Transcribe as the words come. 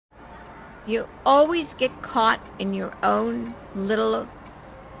You always get caught in your own little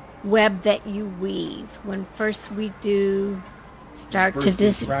web that you weave. When first we do start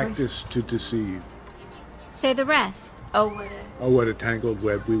to practice to deceive. Say the rest. Oh, what a tangled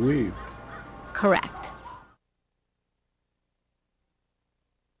web we weave. Correct.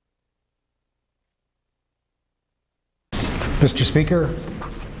 Mr. Speaker,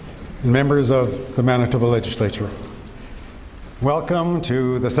 and members of the Manitoba Legislature, welcome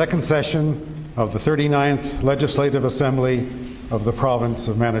to the second session of the 39th Legislative Assembly of the Province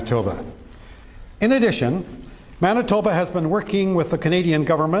of Manitoba. In addition, Manitoba has been working with the Canadian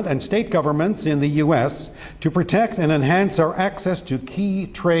government and state governments in the U.S. to protect and enhance our access to key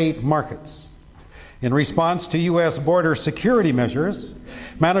trade markets. In response to U.S. border security measures,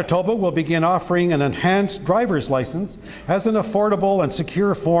 Manitoba will begin offering an enhanced driver's license as an affordable and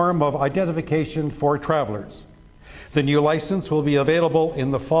secure form of identification for travelers. The new license will be available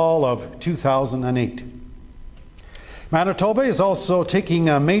in the fall of 2008. Manitoba is also taking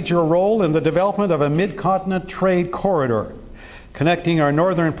a major role in the development of a mid-continent trade corridor, connecting our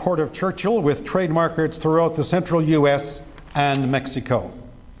northern port of Churchill with trade markets throughout the central U.S. and Mexico.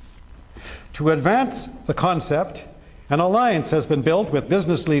 To advance the concept, an alliance has been built with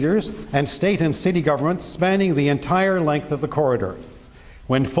business leaders and state and city governments spanning the entire length of the corridor.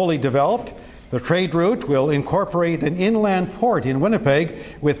 When fully developed, the trade route will incorporate an inland port in Winnipeg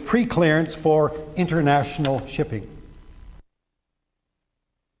with pre-clearance for international shipping.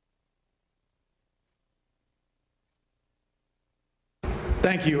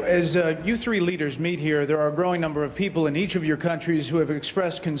 Thank you. As you three leaders meet here, there are a growing number of people in each of your countries who have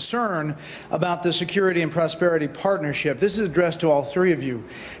expressed concern about the Security and Prosperity Partnership. This is addressed to all three of you.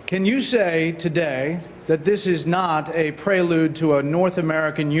 Can you say today that this is not a prelude to a North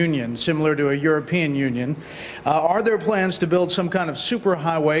American Union, similar to a European Union? Are there plans to build some kind of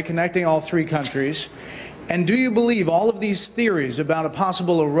superhighway connecting all three countries? And do you believe all of these theories about a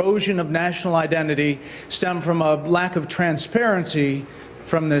possible erosion of national identity stem from a lack of transparency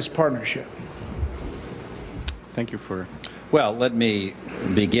from this partnership? Thank you for... Well, let me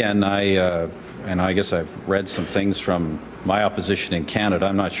begin. I guess I've read some things from my opposition in Canada.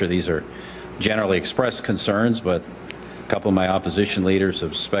 I'm not sure these are generally expressed concerns, but a couple of my opposition leaders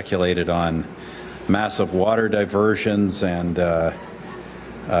have speculated on massive water diversions and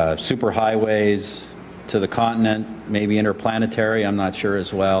superhighways to the continent, maybe interplanetary, I'm not sure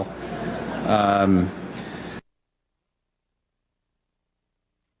as well.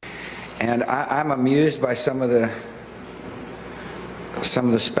 And I'm amused by some of the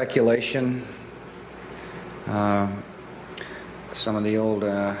speculation, some of the old,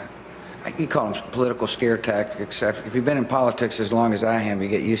 you call them political scare tactics. If you've been in politics as long as I have, you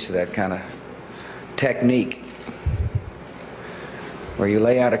get used to that kind of technique, where you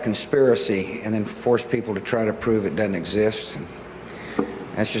lay out a conspiracy and then force people to try to prove it doesn't exist.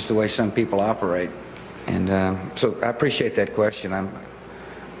 That's just the way some people operate. And so I appreciate that question. I'm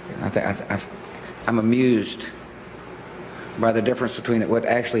amused by the difference between what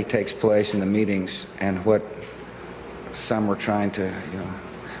actually takes place in the meetings and what some are trying to,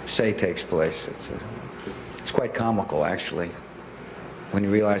 say takes place. It's quite comical, actually, when you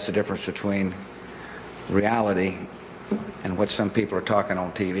realize the difference between reality and what some people are talking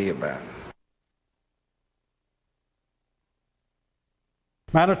on TV about.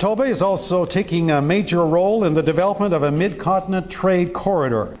 Manitoba is also taking a major role in the development of a mid-continent trade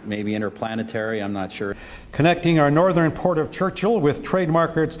corridor. Maybe interplanetary, I'm not sure. Connecting our northern port of Churchill with trade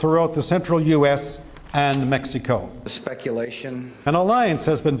markets throughout the central U.S. and Mexico. Speculation. An alliance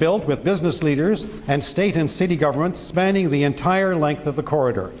has been built with business leaders and state and city governments spanning the entire length of the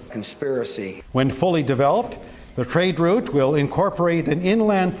corridor. Conspiracy. When fully developed, the trade route will incorporate an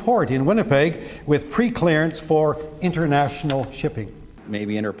inland port in Winnipeg with pre-clearance for international shipping.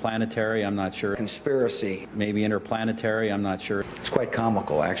 Maybe interplanetary, I'm not sure. Conspiracy. Maybe interplanetary, I'm not sure. It's quite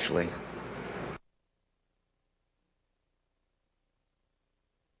comical, actually.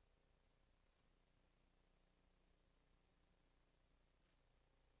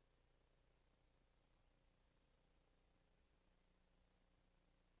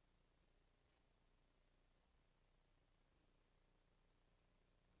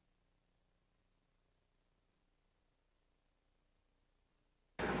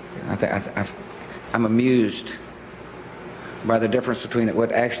 I'm amused by the difference between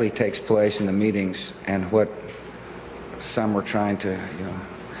what actually takes place in the meetings and what some are trying to,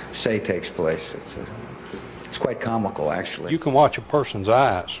 say takes place. It's quite comical, actually. You can watch a person's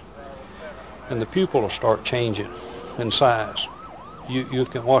eyes, and the pupil will start changing in size. You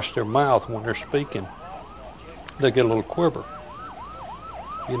can watch their mouth when they're speaking. They get a little quiver,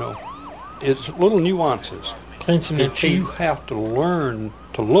 it's little nuances Clenching their that you teeth. have to learn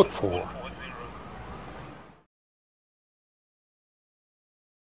to look for.